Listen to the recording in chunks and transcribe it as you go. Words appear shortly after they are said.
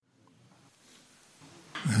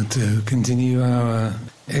To continue our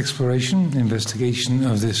exploration, investigation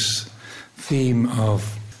of this theme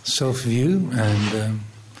of self-view and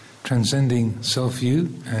transcending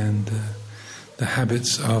self-view and the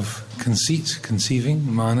habits of conceit,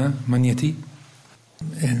 conceiving, mana, manyati.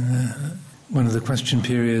 In one of the question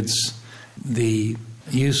periods, the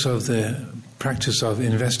use of the practice of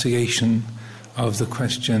investigation of the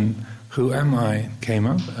question, who am I, came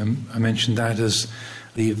up. I mentioned that as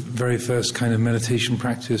the very first kind of meditation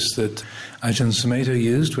practice that Ajahn Sumedho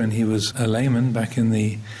used when he was a layman back in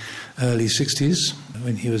the early 60s,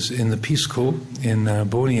 when he was in the Peace Corps in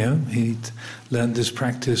Borneo. He'd learned this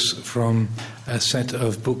practice from a set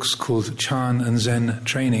of books called Chan and Zen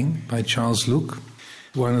Training by Charles Luke.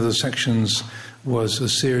 One of the sections was a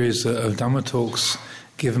series of Dhamma talks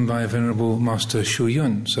given by Venerable Master Shu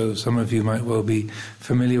Yun. So some of you might well be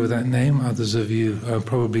familiar with that name, others of you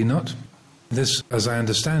probably not. This, as I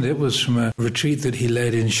understand it, was from a retreat that he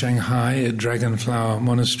led in Shanghai at Dragonflower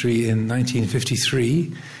Monastery in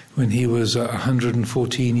 1953 when he was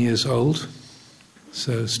 114 years old.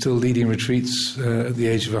 So still leading retreats at the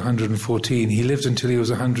age of 114. He lived until he was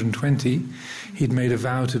 120. He'd made a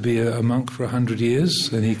vow to be a monk for 100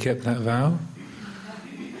 years, and he kept that vow.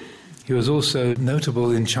 He was also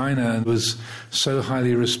notable in China and was so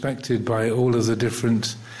highly respected by all of the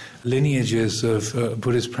different lineages of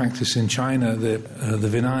Buddhist practice in China, the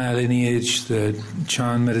Vinaya lineage, the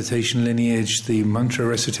Chan meditation lineage, the mantra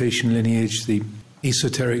recitation lineage, the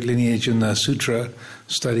esoteric lineage and the sutra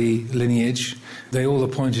study lineage. They all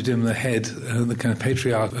appointed him the head, the kind of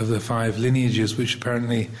patriarch of the 5 lineages, which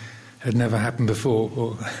apparently had never happened before,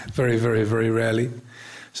 or very, very, very rarely.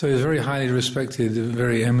 So he was very highly respected, a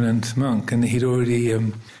very eminent monk, and he'd already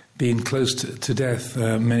been close to death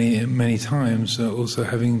many, many times, also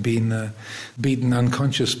having been beaten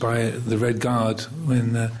unconscious by the Red Guard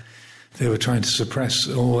when they were trying to suppress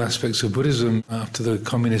all aspects of Buddhism after the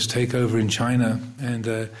communist takeover in China.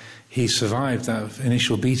 And he survived that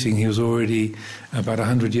initial beating. He was already about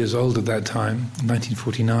 100 years old at that time,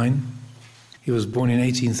 1949. He was born in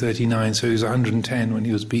 1839, so he was 110 when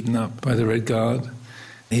he was beaten up by the Red Guard.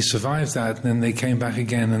 He survived that, and then they came back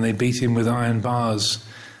again and they beat him with iron bars.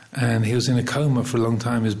 And he was in a coma for a long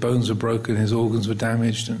time. His bones were broken, his organs were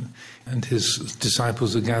damaged, and his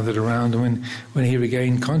disciples were gathered around. And when he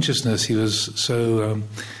regained consciousness, he was so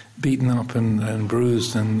beaten up and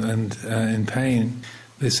bruised and in pain.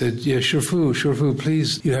 They said, "Yeah, Shifu,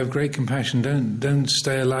 please, you have great compassion. Don't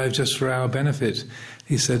stay alive just for our benefit."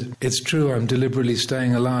 He said, "It's true, I'm deliberately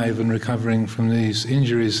staying alive and recovering from these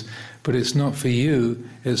injuries, but it's not for you,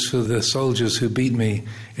 it's for the soldiers who beat me.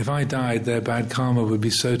 If I died, their bad karma would be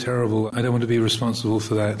so terrible. I don't want to be responsible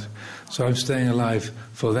for that. So I'm staying alive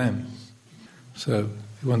for them." So,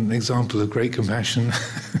 one example of great compassion.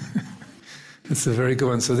 It's a very good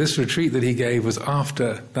one. So this retreat that he gave was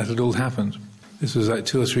after that had all happened. This was like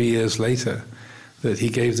 2 or 3 years later that he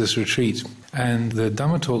gave this retreat. And the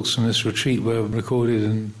Dhamma talks from this retreat were recorded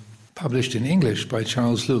and published in English by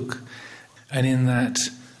Charles Luke. And in that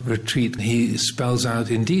retreat, he spells out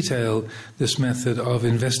in detail this method of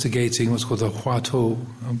investigating what's called the huatou,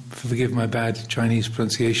 forgive my bad Chinese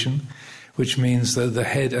pronunciation, which means the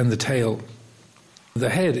head and the tail. The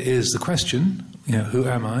head is the question, who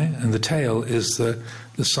am I? And the tail is the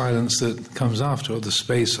silence that comes after, or the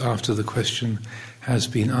space after the question has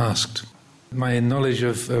been asked. My knowledge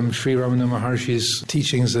of Sri Ramana Maharshi's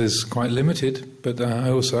teachings is quite limited, but I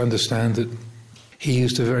also understand that he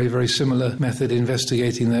used a very, very similar method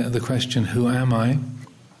investigating the question, who am I?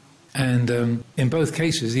 And in both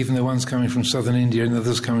cases, even the ones coming from southern India and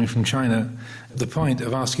others coming from China, the point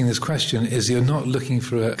of asking this question is you're not looking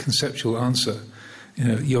for a conceptual answer.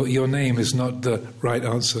 Your name is not the right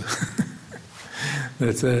answer.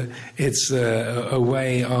 That it's a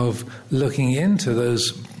way of looking into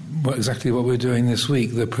those, exactly what we're doing this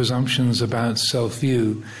week, the presumptions about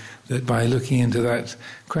self-view, that by looking into that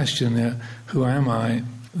question, who am I,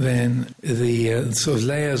 then the sort of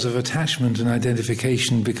layers of attachment and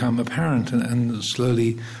identification become apparent and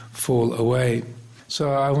slowly fall away.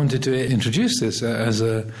 So I wanted to introduce this as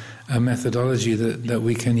a methodology that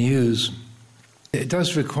we can use. It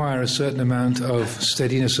does require a certain amount of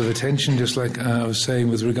steadiness of attention, just like I was saying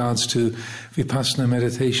with regards to Vipassana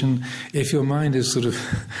meditation. If your mind is sort of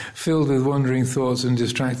filled with wandering thoughts and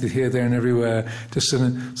distracted here, there and everywhere, just sort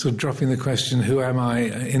of dropping the question, who am I,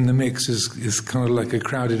 in the mix is kind of like a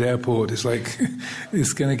crowded airport. It's like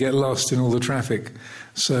it's going to get lost in all the traffic.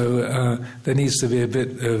 So there needs to be a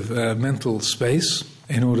bit of mental space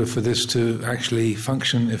in order for this to actually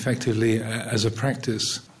function effectively as a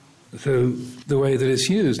practice. So the way that it's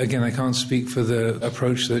used, again, I can't speak for the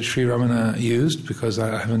approach that Sri Ramana used because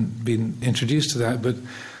I haven't been introduced to that, but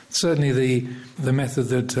certainly the method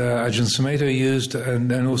that Ajahn Sumedho used,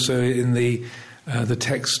 and also in the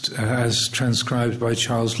text as transcribed by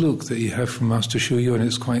Charles Luke that you have from Master Shu Yun,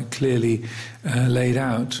 it's quite clearly laid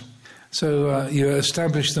out. So you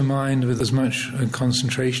establish the mind with as much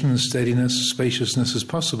concentration and steadiness, spaciousness as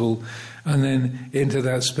possible, and then into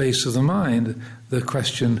that space of the mind, the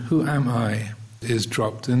question, who am I, is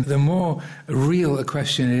dropped. And the more real a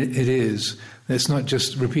question it is, it's not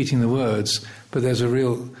just repeating the words, but there's a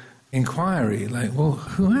real inquiry, like, well,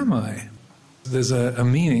 who am I? There's a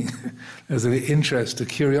meaning, there's an interest, a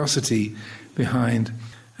curiosity behind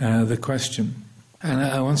the question.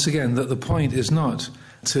 And once again, that the point is not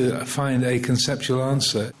to find a conceptual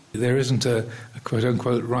answer. There isn't a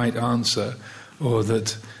quote-unquote right answer, or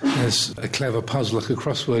that there's a clever puzzle, like a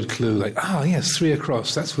crossword clue, like, yes, 3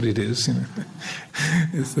 across, that's what it is.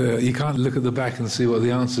 You can't look at the back and see what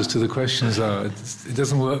the answers to the questions are. It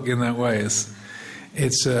doesn't work in that way.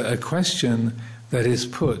 It's a question that is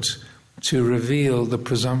put to reveal the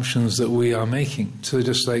presumptions that we are making. So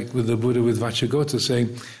just like with the Buddha with Vacchagotta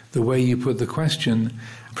saying, the way you put the question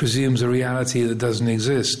presumes a reality that doesn't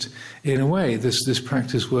exist. In a way, this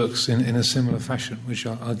practice works in a similar fashion, which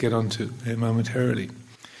I'll get onto momentarily.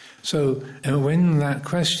 So when that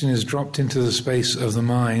question is dropped into the space of the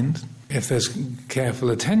mind, if there's careful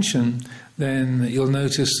attention, then you'll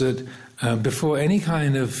notice that before any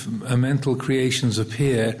kind of mental creations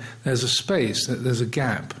appear, there's a space, there's a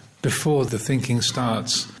gap before the thinking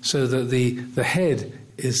starts, so that the head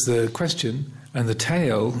is the question, and the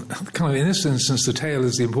tail, kind of in this instance, the tail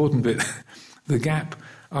is the important bit. The gap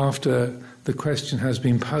after the question has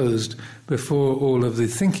been posed, before all of the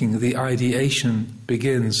thinking, the ideation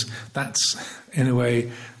begins. That's, in a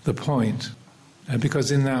way, the point. Because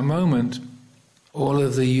in that moment, all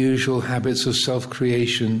of the usual habits of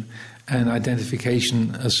self-creation and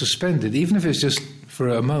identification are suspended, even if it's just for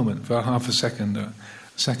a moment, for half a second or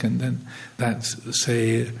second, then that's,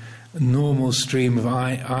 say, a normal stream of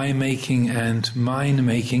I-making and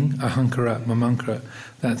mind-making, ahankara, mamankara,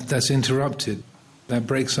 that's interrupted, that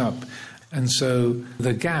breaks up. And so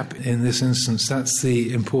the gap in this instance, that's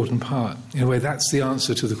the important part. In a way, that's the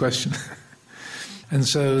answer to the question. And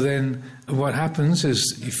so then what happens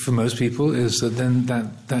is, for most people, is that then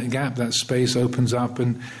that gap, that space opens up,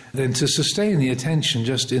 and then to sustain the attention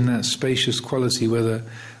just in that spacious quality, whether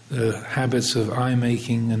the habits of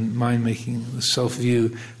eye-making and mind-making, the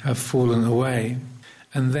self-view, have fallen away.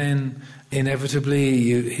 And then inevitably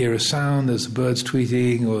you hear a sound, there's birds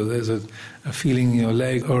tweeting, or there's a feeling in your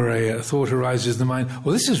leg, or a thought arises in the mind,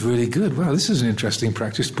 well, this is really good, wow, this is an interesting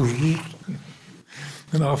practice.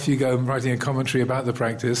 And off you go writing a commentary about the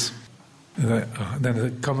practice, and then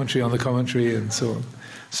a commentary on the commentary, and so on.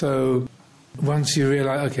 So once you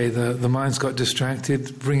realize, okay, the mind's got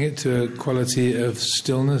distracted, bring it to a quality of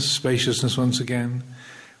stillness, spaciousness once again.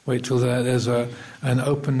 Wait till there's an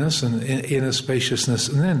openness and inner spaciousness,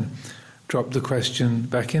 and then drop the question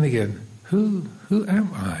back in again. Who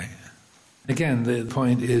am I? Again, the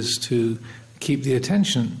point is to keep the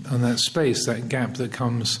attention on that space, that gap that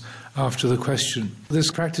comes after the question.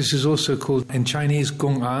 This practice is also called in Chinese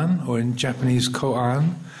Gong-an, or in Japanese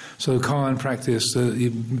Koan. So Koan practice,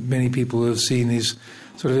 many people have seen these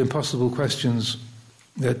sort of impossible questions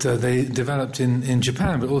that they developed in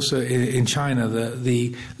Japan, but also in China.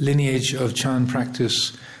 The lineage of Chan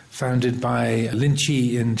practice founded by Lin Chi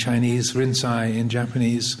in Chinese, Rinzai in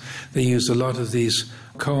Japanese, they used a lot of these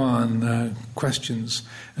koan questions.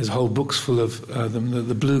 There's whole books full of them.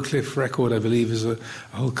 The Blue Cliff Record, I believe, is a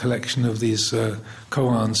whole collection of these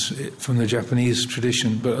koans from the Japanese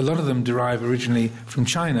tradition, but a lot of them derive originally from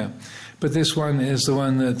China. But this one is the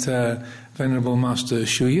one that Venerable Master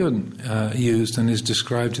Shu Yun used and is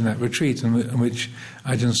described in that retreat, and which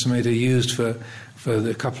Ajahn Sumedho used for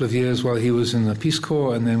a couple of years while he was in the Peace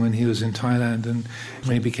Corps, and then when he was in Thailand, and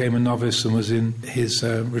when he became a novice and was in his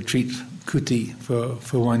retreat kuti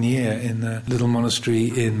for 1 year in a little monastery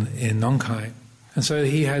in Nong Khai. And so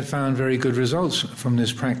he had found very good results from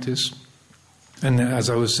this practice. And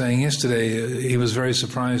as I was saying yesterday, he was very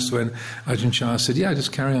surprised when Ajahn Chah said, yeah,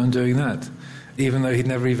 just carry on doing that. Even though he'd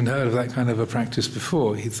never even heard of that kind of a practice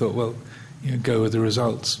before, he thought, well, go with the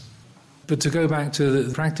results. But to go back to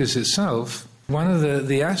the practice itself, one of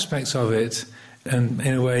the aspects of it, and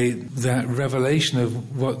in a way that revelation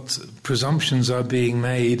of what presumptions are being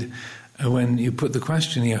made when you put the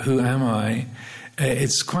question, who am I?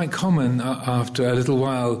 It's quite common after a little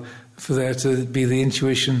while for there to be the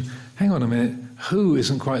intuition, hang on a minute, who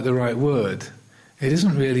isn't quite the right word. It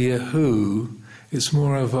isn't really a who, It's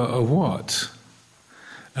more of a what.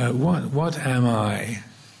 What am I?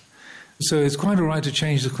 So it's quite all right to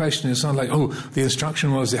change the question. It's not like, oh, the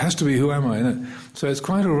instruction was, it has to be, who am I? No. So it's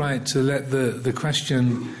quite all right to let the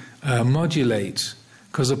question modulate,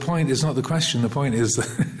 because the point is not the question, the point is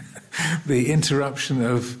the interruption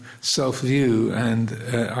of self-view and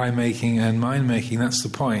I-making and mind-making. That's the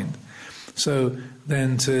point. So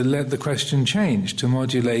then to let the question change, to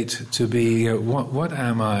modulate, to be, what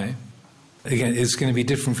am I? Again, it's going to be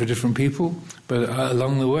different for different people, but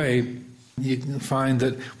along the way, you can find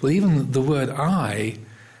that, well, even the word I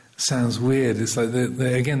sounds weird. It's like,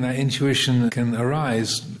 again, that intuition can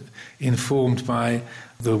arise informed by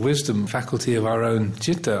the wisdom faculty of our own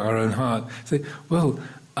citta, our own heart. Say, well,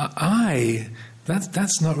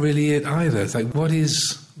 that's not really it either. It's like, what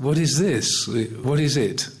is this? What is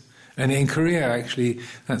it? And in Korea, actually,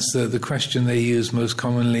 that's the question they use most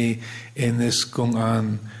commonly in this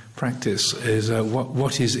Gong'an practice, is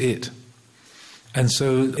what is it? And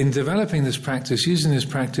so in developing this practice, using this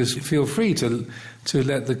practice, feel free to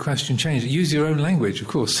let the question change. Use your own language, of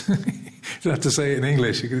course. You don't have to say it in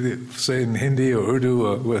English. You can say it in Hindi or Urdu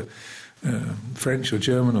or French or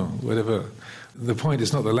German or whatever. The point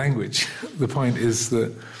is not the language. The point is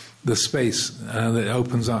the space that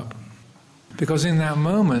opens up. Because in that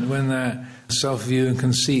moment, when that self-view and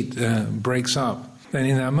conceit breaks up, then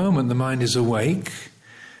in that moment the mind is awake.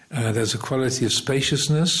 There's a quality of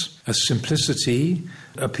spaciousness, a simplicity,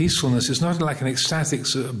 a peacefulness. It's not like an ecstatic,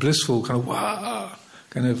 blissful kind of wah,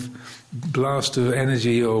 kind of blast of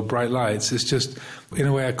energy or bright lights. It's just, in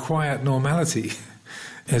a way, a quiet normality.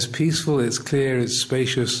 It's peaceful, it's clear, it's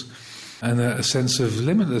spacious, and a sense of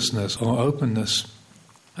limitlessness or openness,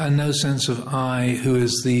 and no sense of I who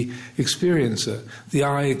is the experiencer. The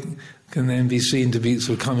I can then be seen to be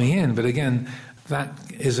sort of coming in, but again, that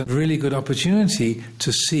is a really good opportunity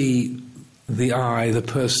to see the I, the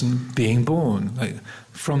person being born. Like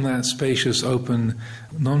from that spacious, open,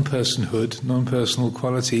 non-personhood, non-personal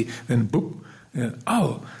quality, then boop,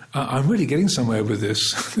 I'm really getting somewhere with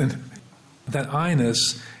this. That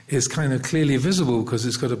I-ness is kind of clearly visible because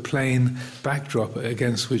it's got a plain backdrop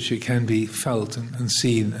against which it can be felt and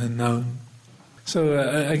seen and known. So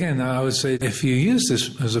again, I would say if you use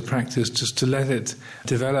this as a practice, just to let it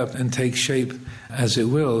develop and take shape as it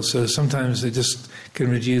will. So sometimes it just can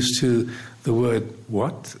reduce to the word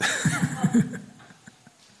what?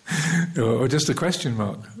 or just a question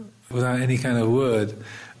mark without any kind of word,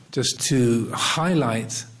 just to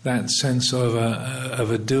highlight that sense of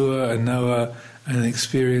a doer, a knower, an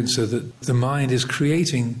experiencer, that the mind is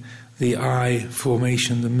creating the I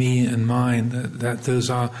formation, the me and mine, that those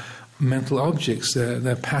are mental objects,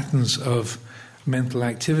 they're patterns of mental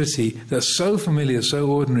activity that's so familiar, so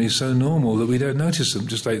ordinary, so normal that we don't notice them,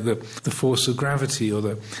 just like the force of gravity or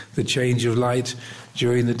the change of light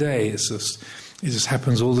during the day. It just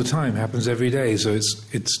happens all the time, happens every day, so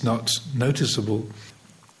it's not noticeable.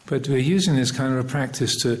 But we're using this kind of a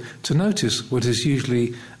practice to notice what is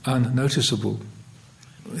usually unnoticeable.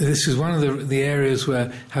 This is one of the areas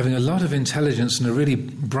where having a lot of intelligence and a really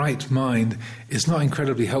bright mind is not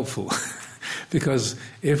incredibly helpful. Because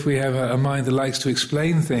if we have a mind that likes to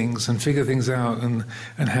explain things and figure things out and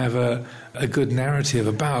have a good narrative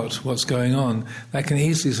about what's going on, that can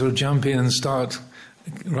easily sort of jump in and start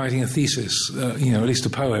writing a thesis, at least a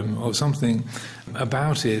poem or something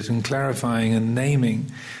about it, and clarifying and naming.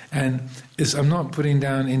 And I'm not putting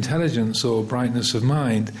down intelligence or brightness of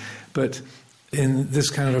mind, but in this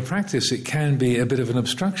kind of a practice, it can be a bit of an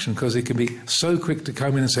obstruction because it can be so quick to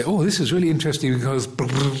come in and say, oh, this is really interesting because,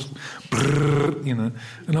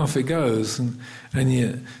 and off it goes. And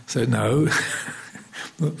you say, no,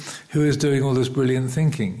 who is doing all this brilliant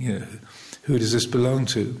thinking? Who does this belong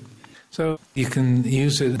to? So you can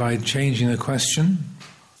use it by changing the question,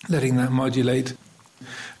 letting that modulate.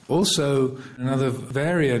 Also, another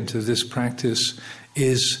variant of this practice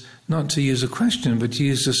is not to use a question, but to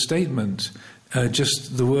use a statement.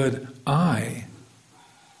 Just the word I.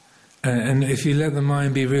 And if you let the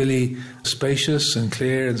mind be really spacious and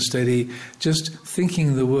clear and steady, just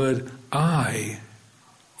thinking the word I,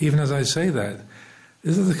 even as I say that,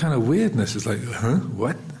 this is the kind of weirdness. It's like, huh?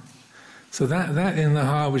 What? So that in the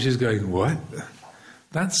heart which is going, what?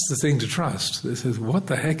 That's the thing to trust. It says, what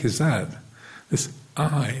the heck is that? This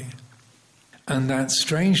I. And that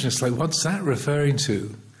strangeness, like, what's that referring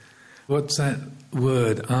to? What's that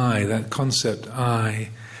word I, that concept I?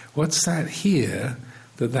 What's that here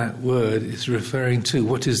that word is referring to?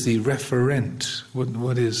 What is the referent?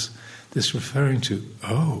 What is this referring to?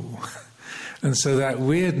 Oh. And so that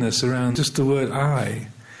weirdness around just the word I,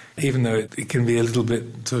 even though it can be a little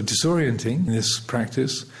bit sort of disorienting in this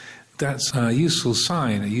practice, that's a useful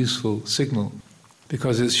sign, a useful signal,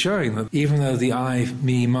 because it's showing that even though the I,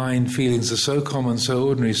 me, mine feelings are so common, so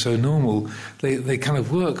ordinary, so normal, they kind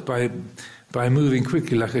of work by moving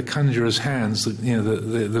quickly like a conjurer's hands. You know,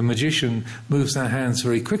 the magician moves their hands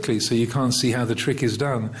very quickly, so you can't see how the trick is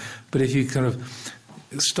done. But if you kind of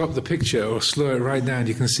stop the picture or slow it right down,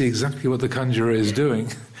 you can see exactly what the conjurer is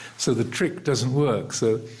doing. So the trick doesn't work.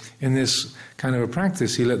 So in this kind of a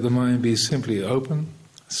practice, you let the mind be simply open,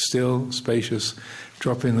 still, spacious,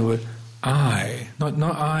 drop in the word I. Not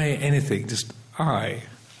I anything, just I.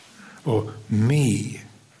 Or me.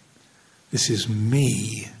 This is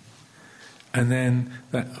me. And then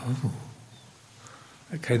that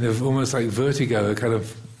kind of almost like vertigo, a kind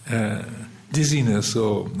of dizziness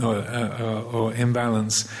or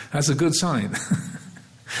imbalance. That's a good sign.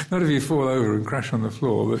 Not if you fall over and crash on the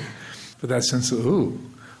floor, but that sense of, ooh,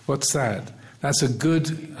 what's that? That's a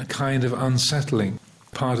good kind of unsettling.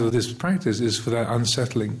 Part of this practice is for that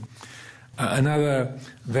unsettling. Another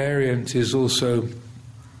variant is also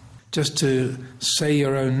just to say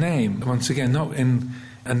your own name. Once again, not in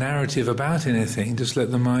a narrative about anything, just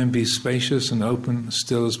let the mind be spacious and open,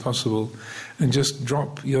 still as possible, and just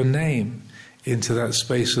drop your name into that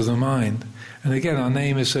space of the mind. And again, our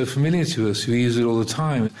name is so familiar to us, we use it all the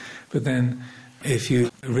time, but then if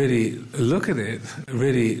you really look at it,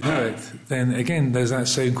 really know it, then again there's that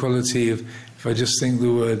same quality of, if I just think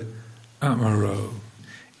the word Atmaro,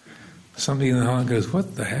 something in the heart goes,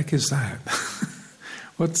 what the heck is that?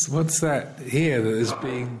 What's that here that is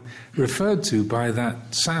being referred to by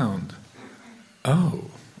that sound? Oh.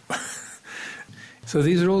 So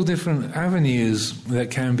these are all different avenues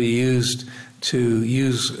that can be used to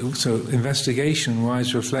use, so investigation,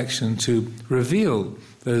 wise reflection, to reveal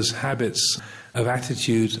those habits of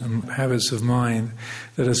attitude and habits of mind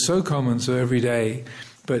that are so common, so everyday,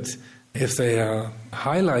 but if they are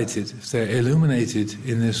highlighted, if they're illuminated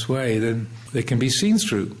in this way, then they can be seen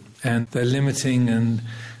through, and their limiting and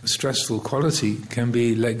stressful quality can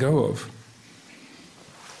be let go of.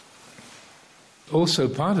 Also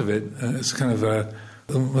part of it, it's kind of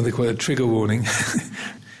what they call a trigger warning.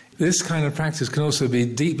 This kind of practice can also be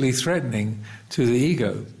deeply threatening to the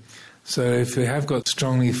ego. So if we have got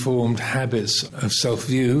strongly formed habits of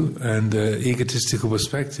self-view and egotistical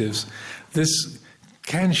perspectives, this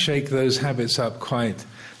can shake those habits up quite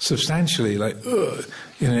substantially. Like, ugh,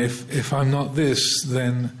 you know, if I'm not this,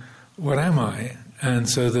 then what am I? And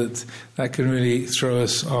so that can really throw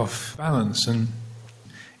us off balance. And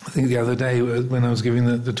I think the other day when I was giving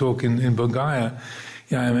the talk in Bodh Gaya,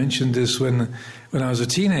 I mentioned this when I was a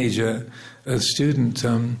teenager, a student,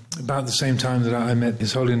 about the same time that I met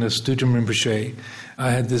His Holiness Dudjom Rinpoche. I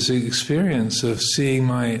had this experience of seeing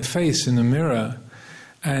my face in the mirror,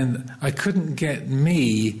 and I couldn't get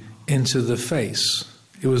me into the face.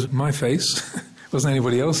 It was my face, it wasn't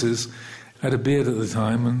anybody else's. I had a beard at the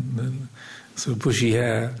time and sort of bushy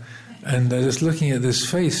hair, and just looking at this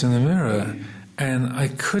face in the mirror, and I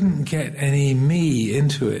couldn't get any me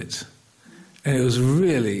into it. And it was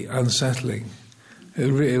really unsettling.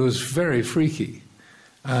 It was very freaky.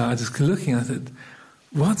 I just looking at it,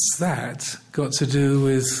 what's that got to do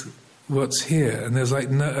with what's here? And there's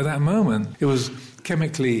like, no, at that moment, it was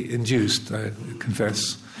chemically induced, I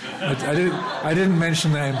confess. I didn't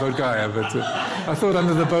mention that in Bodh Gaya, but I thought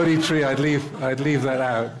under the Bodhi tree I'd leave that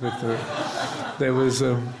out. But there was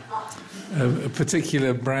a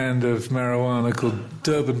particular brand of marijuana called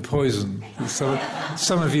Durban Poison.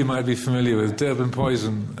 Some of you might be familiar with. Durban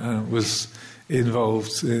Poison was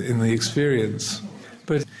involved in the experience.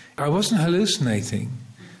 But I wasn't hallucinating.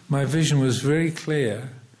 My vision was very clear.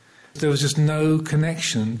 There was just no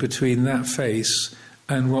connection between that face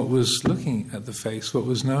and what was looking at the face, what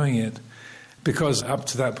was knowing it. Because up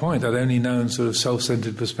to that point, I'd only known sort of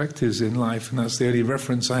self-centered perspectives in life, and that's the only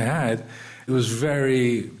reference I had. It was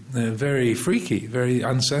very, very freaky, very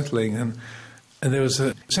unsettling, and there was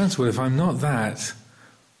a sense, well, if I'm not that,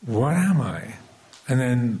 what am I? And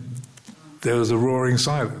then there was a roaring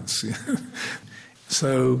silence.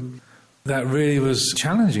 So that really was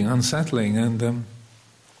challenging, unsettling, and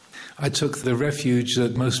I took the refuge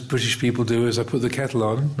that most British people do is I put the kettle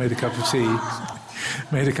on, made a cup of tea.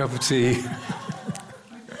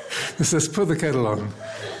 Just put the kettle on.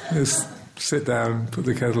 Just sit down, put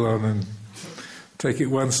the kettle on, and take it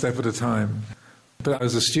one step at a time. But I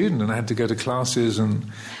was a student and I had to go to classes and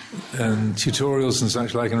tutorials and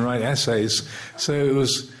such like and write essays. So it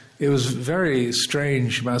was very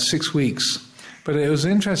strange, about 6 weeks. But it was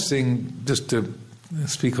interesting, just to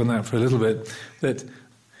speak on that for a little bit, that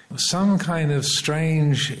some kind of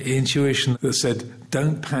strange intuition that said,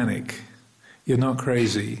 don't panic, you're not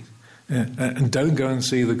crazy. And don't go and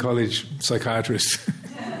see the college psychiatrist.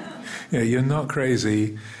 You're not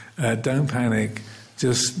crazy. Don't panic.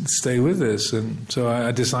 Just stay with this. And so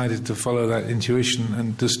I decided to follow that intuition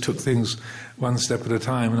and just took things one step at a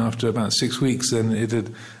time. And after about 6 weeks, then it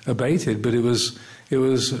had abated. But it was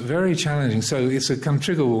very challenging. So it's a kind of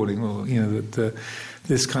trigger warning, that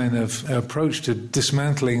this kind of approach to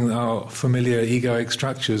dismantling our familiar egoic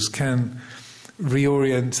structures can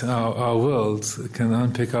reorient our world, can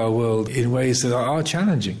unpick our world in ways that are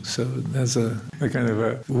challenging. So there's a kind of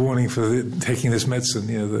a warning for taking this medicine.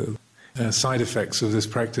 The side effects of this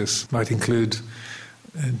practice might include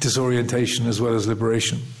disorientation as well as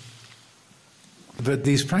liberation. But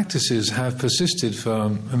these practices have persisted for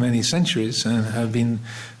many centuries and have been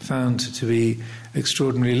found to be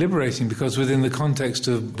extraordinarily liberating, because within the context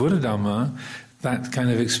of Buddha Dhamma, that kind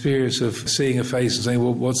of experience of seeing a face and saying,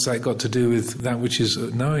 well, what's that got to do with that which is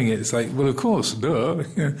knowing it? It's like, well, of course, duh.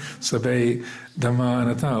 Sabbe Dhamma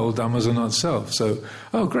Anatta, all Dhammas are not self. So,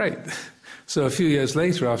 oh, great. So a few years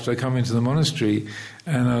later, after I come into the monastery,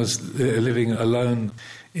 and I was living alone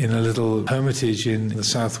in a little hermitage in the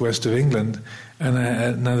southwest of England, and I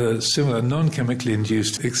had another similar non-chemically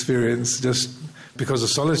induced experience, just because of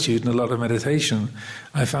solitude and a lot of meditation,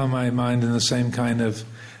 I found my mind in the same kind of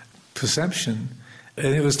perception,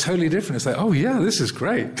 and it was totally different. It's like, oh yeah, this is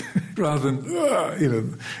great, rather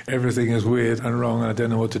than everything is weird and wrong and I don't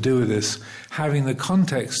know what to do with this. Having the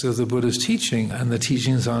context of the Buddha's teaching and the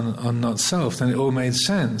teachings on not self, then it all made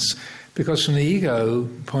sense, because from the ego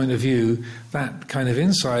point of view, that kind of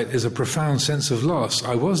insight is a profound sense of loss.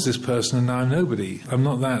 I was this person and now I'm nobody. I'm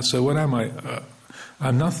not that, so what am I?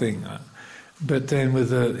 I'm nothing. But then with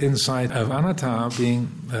the insight of anatta being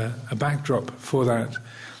a backdrop for that,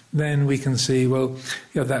 then we can see, well,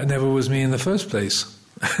 that never was me in the first place.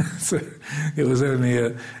 So it was only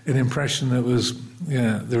an impression that was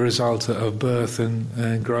the result of birth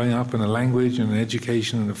and growing up, and a language and an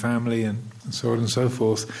education and a family and so on and so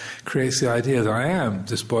forth, creates the idea that I am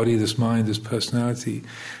this body, this mind, this personality.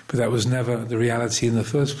 But that was never the reality in the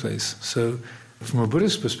first place. So from a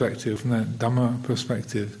Buddhist perspective, from that Dhamma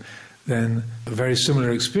perspective, then a very similar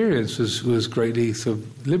experience was greatly sort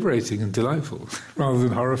of liberating and delightful, rather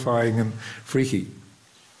than horrifying and freaky.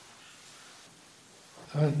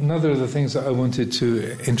 Another of the things that I wanted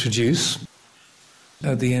to introduce,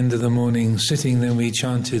 at the end of the morning sitting, then we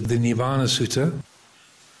chanted the Nibbana Sutta.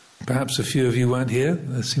 Perhaps a few of you weren't here.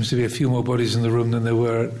 There seems to be a few more bodies in the room than there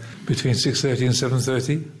were between 6:30 and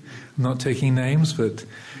 7:30. I'm not taking names, but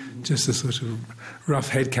just a sort of rough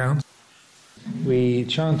head count. We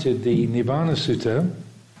chanted the Nibbana Sutta,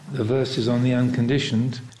 the verses on the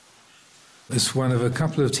unconditioned. It's one of a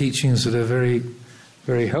couple of teachings that are very,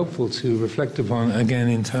 very helpful to reflect upon, again,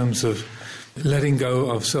 in terms of letting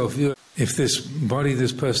go of self-view. If this body,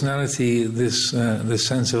 this personality, this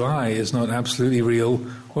sense of I is not absolutely real,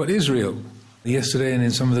 what is real? Yesterday and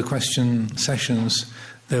in some of the question sessions,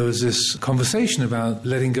 there was this conversation about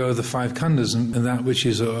letting go of the five khandhas and that which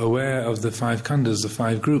is aware of the five khandhas, the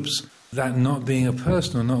five groups. That not being a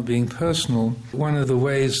person or not being personal, one of the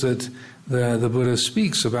ways that the Buddha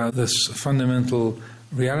speaks about this fundamental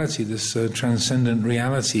reality, this transcendent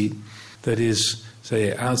reality that is,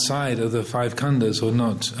 say, outside of the five khandhas or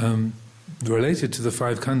not related to the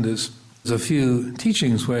five khandhas. There's a few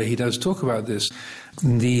teachings where he does talk about this.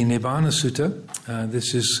 The Nibbana Sutta,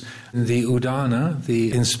 this is the Udana,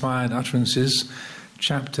 the inspired utterances,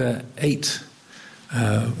 chapter 8,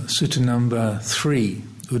 sutta number 3.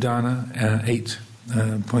 Udana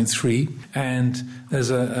 8.3, and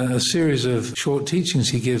there's a series of short teachings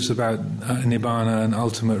he gives about Nibbana and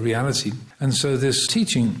ultimate reality. And so this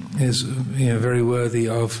teaching is very worthy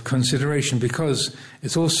of consideration, because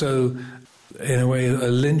it's also, in a way, a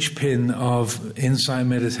linchpin of insight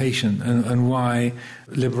meditation and why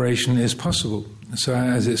liberation is possible. So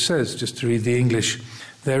as it says, just to read the English,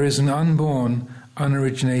 there is an unborn,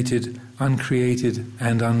 unoriginated, uncreated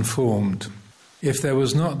and unformed. If there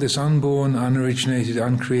was not this unborn, unoriginated,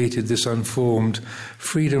 uncreated, this unformed,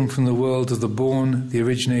 freedom from the world of the born, the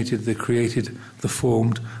originated, the created, the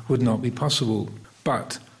formed, would not be possible.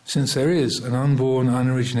 But since there is an unborn,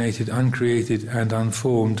 unoriginated, uncreated, and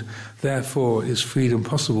unformed, therefore is freedom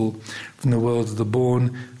possible from the world of the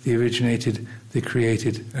born, the originated, the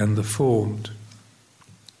created, and the formed.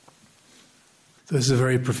 This is a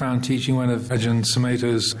very profound teaching, one of Ajahn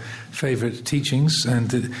Sumedho's favourite teachings,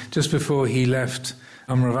 and just before he left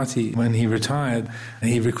Amravati, when he retired,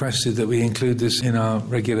 he requested that we include this in our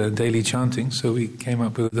regular daily chanting. So we came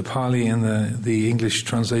up with the Pali and the English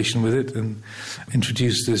translation with it and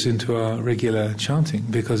introduced this into our regular chanting,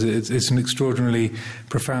 because it's an extraordinarily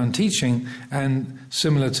profound teaching, and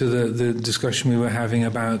similar to the discussion we were having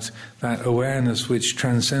about that awareness which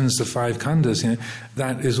transcends the five khandhas,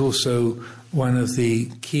 that is also one of the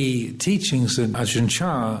key teachings that Ajahn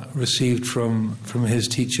Chah received from his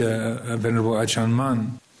teacher, Venerable Ajahn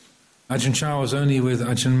Mun. Ajahn Chah was only with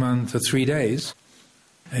Ajahn Mun for 3 days.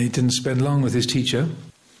 He didn't spend long with his teacher.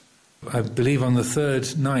 I believe on the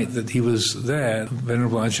third night that he was there,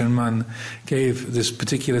 Venerable Ajahn Mun gave this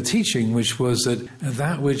particular teaching, which was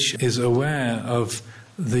that which is aware of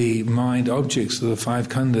the mind objects of the five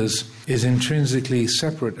khandhas is intrinsically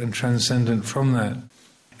separate and transcendent from that.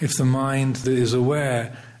 If the mind that is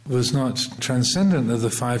aware was not transcendent of the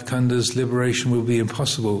five khandhas, liberation would be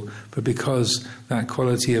impossible. But because that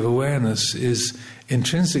quality of awareness is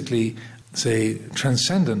intrinsically, say,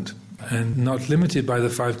 transcendent and not limited by the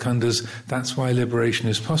five khandhas, that's why liberation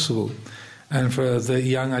is possible. And for the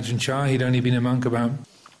young Ajahn Chah, he'd only been a monk about,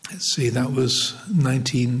 that was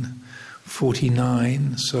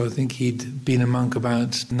 1949, so I think he'd been a monk about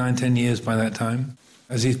 9-10 years by that time.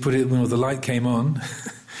 As he put it, the light came on.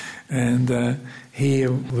 And he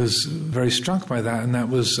was very struck by that, and that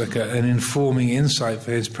was like an informing insight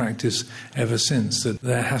for his practice ever since, that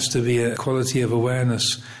there has to be a quality of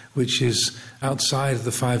awareness which is outside of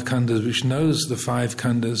the five khandhas, which knows the five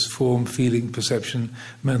khandhas, form, feeling, perception,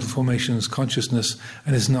 mental formations, consciousness,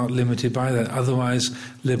 and is not limited by that. Otherwise,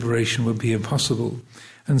 liberation would be impossible.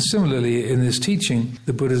 And similarly, in this teaching,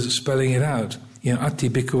 the Buddha is spelling it out. Atti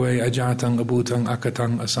bhikkhave ajatang abhutang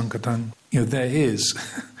akatang asankatang. There is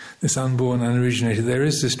this unborn, unoriginated. There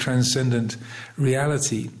is this transcendent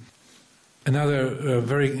reality. Another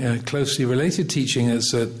very closely related teaching is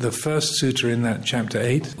the first sutta in that chapter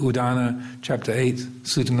 8, Udana chapter 8,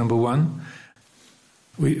 sutta number 1.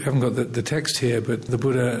 We haven't got the text here, but the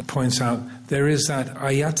Buddha points out there is that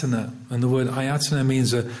ayatana, and the word ayatana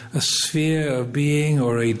means a sphere of being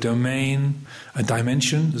or a domain, a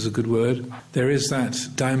dimension is a good word. There is that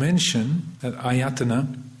dimension, that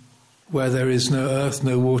ayatana, where there is no earth,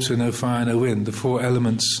 no water, no fire, no wind. The four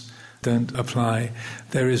elements don't apply.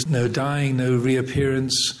 There is no dying, no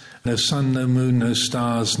reappearance, no sun, no moon, no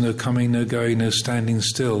stars, no coming, no going, no standing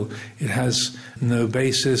still. It has no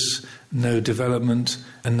basis, no development,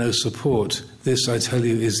 and no support. This, I tell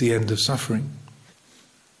you, is the end of suffering.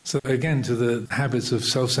 So again, to the habits of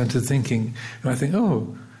self-centered thinking, I think,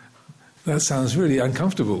 that sounds really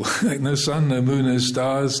uncomfortable. Like no sun, no moon, no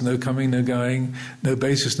stars, no coming, no going, no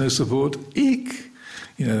basis, no support. Eek!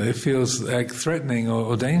 It feels like threatening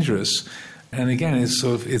or dangerous. And again,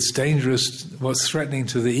 it's dangerous, what's threatening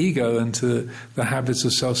to the ego and to the habits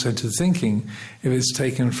of self-centered thinking, if it's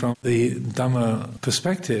taken from the Dhamma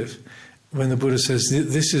perspective. When the Buddha says,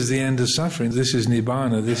 this is the end of suffering, this is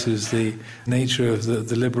Nibbana, this is the nature of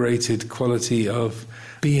the liberated quality of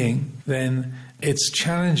being, then it's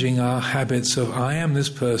challenging our habits of, I am this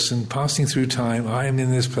person passing through time, I am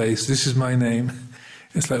in this place, this is my name.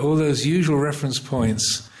 It's like all those usual reference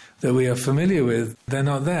points that we are familiar with, they're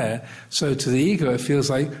not there. So to the ego, it feels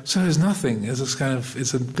like, so there's nothing.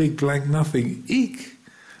 It's a big blank nothing. Eek!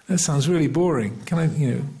 That sounds really boring. Can I,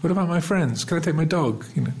 what about my friends? Can I take my dog?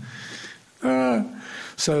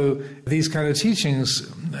 So these kind of teachings,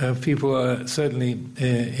 people are certainly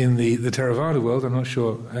in the Theravada world, I'm not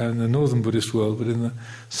sure, in the northern Buddhist world, but in the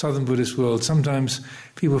southern Buddhist world, sometimes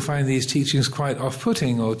people find these teachings quite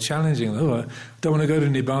off-putting or challenging. I don't want to go to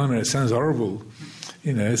Nibbana, it sounds horrible.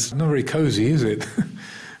 It's not very cozy, is it?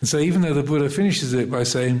 And so even though the Buddha finishes it by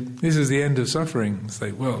saying, this is the end of suffering, it's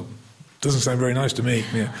like, well, it doesn't sound very nice to me.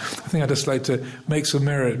 I think I'd just like to make some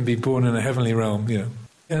merit and be born in a heavenly realm,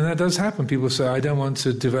 And that does happen. People say, I don't want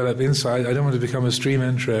to develop insight, I don't want to become a stream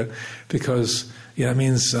enterer because it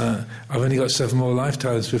means I've only got 7 more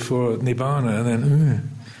lifetimes before Nibbana, and then,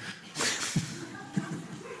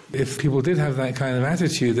 If people did have that kind of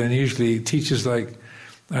attitude, then usually teachers like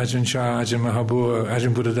Ajahn Chah, Ajahn Mahabua,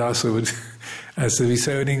 Ajahn Buddhadasa would, as we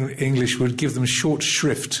say in English, would give them short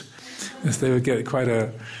shrift, as they would get quite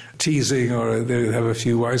a teasing or they would have a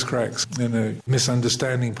few wisecracks and a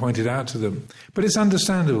misunderstanding pointed out to them. But it's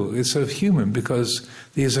understandable, it's sort of human, because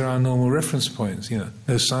these are our normal reference points,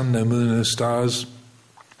 no sun, no moon, no stars,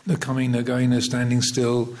 no coming, no going, no standing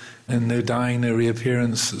still, and no dying, no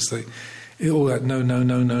reappearance. It's like all that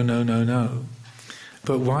no.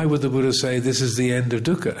 But why would the Buddha say this is the end of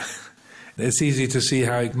dukkha? It's easy to see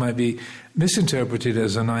how it might be misinterpreted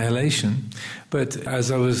as annihilation. But as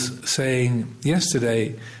I was saying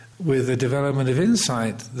yesterday, with the development of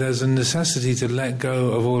insight, there's a necessity to let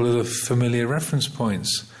go of all of the familiar reference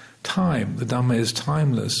points. Time, the Dhamma is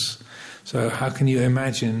timeless. So how can you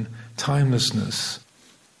imagine timelessness?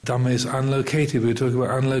 Dhamma is unlocated. We're talking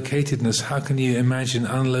about unlocatedness. How can you imagine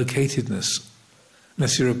unlocatedness?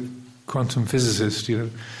 Unless you're a quantum physicist,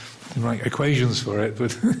 you can write equations for it,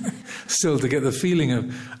 but still to get the feeling of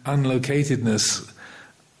unlocatedness,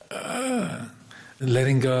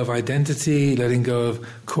 letting go of identity, letting go of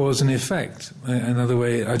cause and effect. Another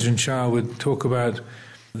way Ajahn Chah would talk about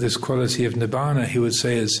this quality of Nibbana, he would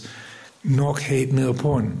say it's nok het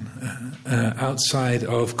nirporn, outside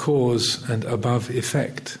of cause and above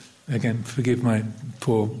effect. Again, forgive my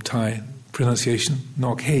poor Thai pronunciation.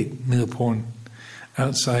 Nok het nirporn,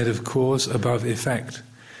 outside of cause, above effect.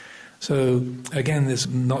 So again, this,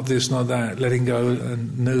 not that, letting go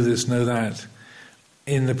and know this, know that.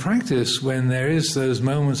 In the practice, when there is those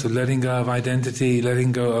moments of letting go of identity,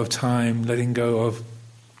 letting go of time, letting go of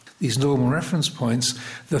these normal reference points,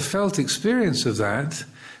 the felt experience of that,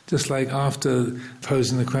 just like after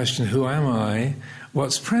posing the question, who am I?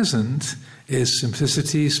 What's present is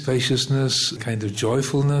simplicity, spaciousness, kind of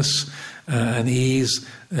joyfulness, and ease,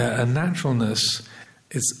 and naturalness.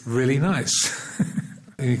 It's really nice.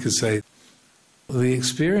 You could say, the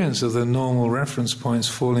experience of the normal reference points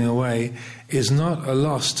falling away is not a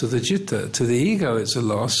loss to the citta. To the ego it's a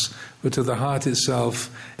loss, but to the heart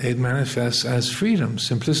itself it manifests as freedom,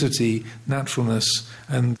 simplicity, naturalness,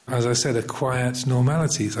 and, as I said, a quiet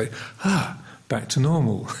normality. It's like, back to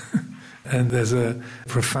normal. And there's a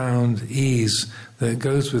profound ease that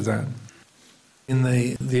goes with that. In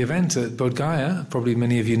the event at Bodh Gaya, probably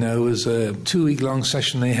many of you know, was a 2-week-long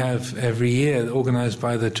session they have every year, organised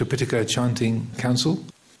by the Tripitaka Chanting Council.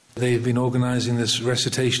 They've been organising this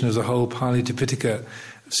recitation of the whole Pali Tripitaka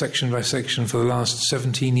section by section for the last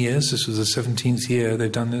 17 years. This was the 17th year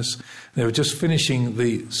they've done this. They were just finishing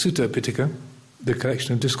the Sutta Pitaka, the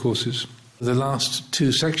collection of discourses. The last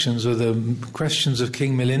 2 sections are the questions of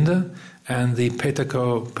King Milinda and the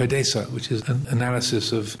Petako Padesa, which is an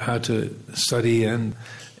analysis of how to study and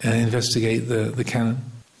investigate the canon.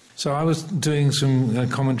 So I was doing some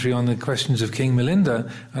commentary on the questions of King Milinda,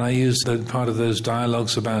 and I used part of those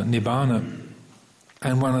dialogues about Nibbana.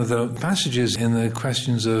 And one of the passages in the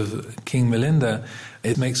questions of King Milinda,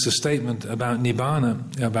 it makes a statement about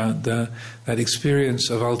Nibbana, about that experience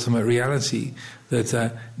of ultimate reality,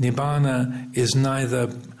 that Nibbana is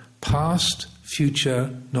neither past, future,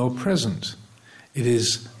 nor present. It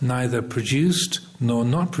is neither produced, nor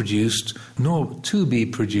not produced, nor to be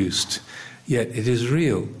produced. Yet it is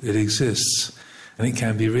real, it exists, and it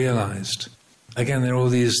can be realized. Again, there are all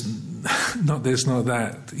these, not this, not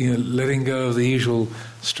that, letting go of the usual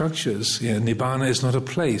structures. Nibbana is not a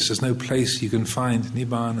place. There's no place you can find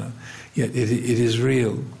Nibbana, yet it is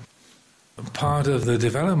real. Part of the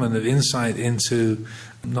development of insight into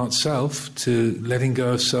not self, to letting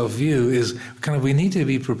go of self-view, is we need to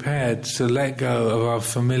be prepared to let go of our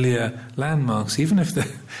familiar landmarks, even if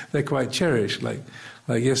they're quite cherished. Like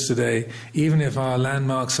yesterday, even if our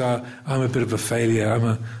landmarks are, I'm a bit of a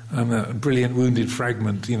failure, I'm a brilliant wounded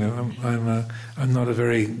fragment, I'm not a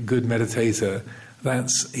very good meditator.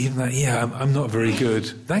 I'm not very good.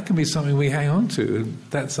 That can be something we hang on to.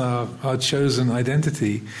 That's our chosen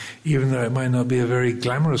identity, even though it might not be a very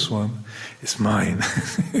glamorous one. It's mine.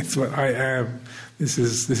 It's what I am. This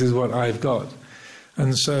is what I've got.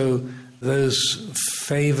 And so those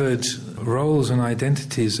favoured roles and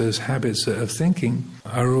identities, those habits of thinking,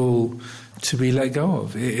 are all to be let go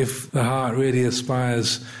of. If the heart really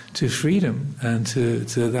aspires to freedom and to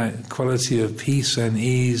that quality of peace and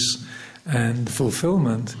ease and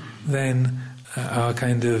fulfillment, then our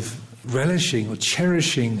kind of relishing or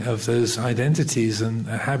cherishing of those identities and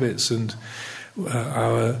habits and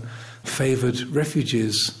our favoured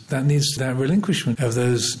refuges, that relinquishment of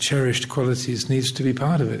those cherished qualities needs to be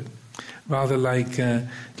part of it. Rather like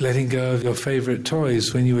letting go of your favourite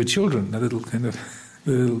toys when you were children, the little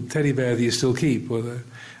teddy bear that you still keep, or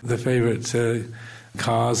the favourite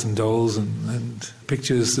cars and dolls and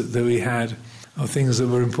pictures that we had, or things that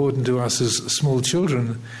were important to us as small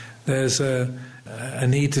children. There's a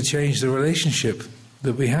need to change the relationship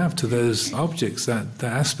that we have to those objects, that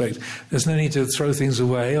aspect. There's no need to throw things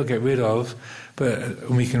away or get rid of, but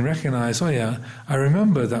we can recognize, I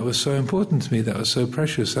remember that was so important to me, that was so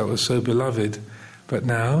precious, that was so beloved, but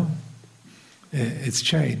now it's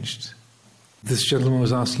changed. This gentleman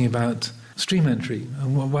was asking about stream entry,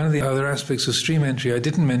 and one of the other aspects of stream entry I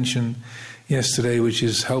didn't mention yesterday, which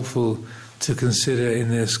is helpful to consider in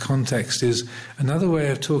this context is another way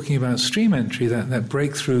of talking about stream entry, that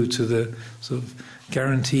breakthrough to the sort of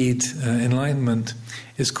guaranteed enlightenment,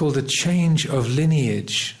 is called a change of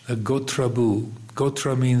lineage, a gotrabhu.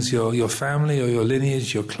 Gotra means your family or your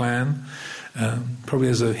lineage, your clan. Probably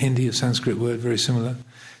as a Hindi or Sanskrit word, very similar.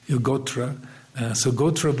 Your gotra. So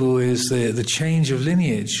gotrabhu is the change of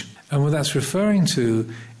lineage. And what that's referring to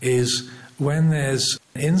is when there's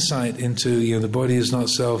insight into, the body is not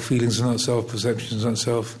self, feelings are not self, perceptions are not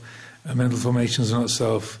self, mental formations are not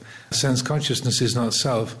self, sense consciousness is not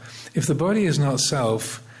self. If the body is not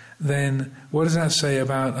self, then what does that say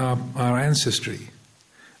about our ancestry?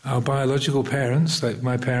 Our biological parents, like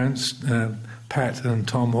my parents, Pat and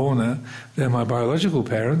Tom Horner, they're my biological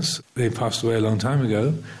parents. They passed away a long time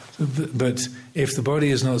ago. But if the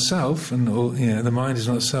body is not self, and the mind is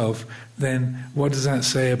not self, then what does that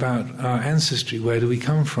say about our ancestry? Where do we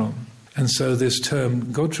come from? And so this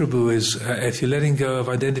term gotrabhu is, if you're letting go of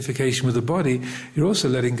identification with the body, you're also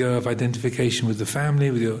letting go of identification with the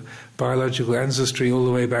family, with your biological ancestry, all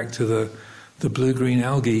the way back to the blue-green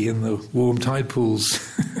algae in the warm tide pools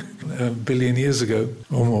a billion years ago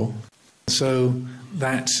or more. So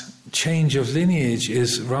that change of lineage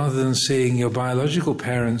is, rather than seeing your biological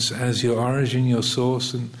parents as your origin, your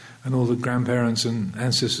source, and all the grandparents and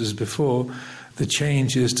ancestors before, the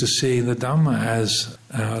change is to see the Dhamma as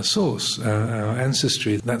our source, our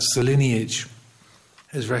ancestry. That's the lineage.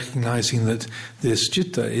 Is recognizing that this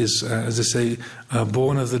citta is, as I say,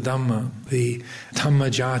 born of the Dhamma, the Dhamma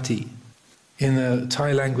jati. In the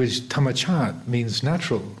Thai language, Dhammachat means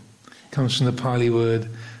natural. It comes from the Pali word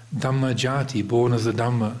Dhamma jati, born of the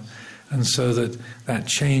Dhamma. And so that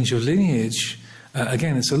change of lineage,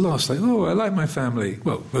 again, it's a loss. Like, oh, I like my family.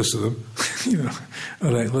 Well, most of them,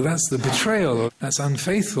 are like, well, that's the betrayal, or that's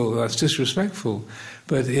unfaithful, that's disrespectful.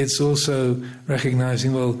 But it's also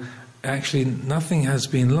recognizing, well, actually, nothing has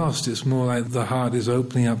been lost. It's more like the heart is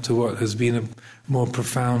opening up to what has been a more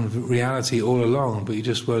profound reality all along, but you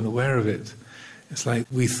just weren't aware of it. It's like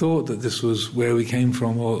we thought that this was where we came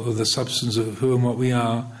from, or the substance of who and what we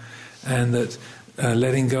are, and that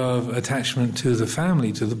letting go of attachment to the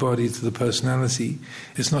family, to the body, to the personality,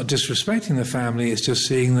 it's not disrespecting the family, it's just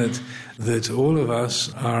seeing that all of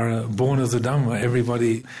us are born of the Dhamma.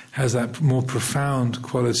 Everybody has that more profound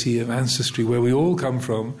quality of ancestry where we all come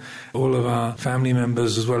from, all of our family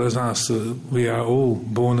members as well as us. So we are all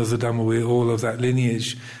born of the Dhamma, we're all of that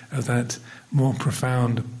lineage, of that more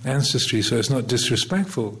profound ancestry. So it's not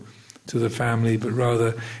disrespectful to the family, but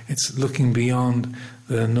rather it's looking beyond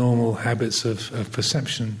the normal habits of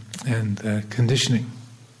perception and conditioning.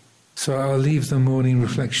 So I'll leave the morning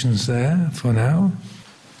reflections there for now.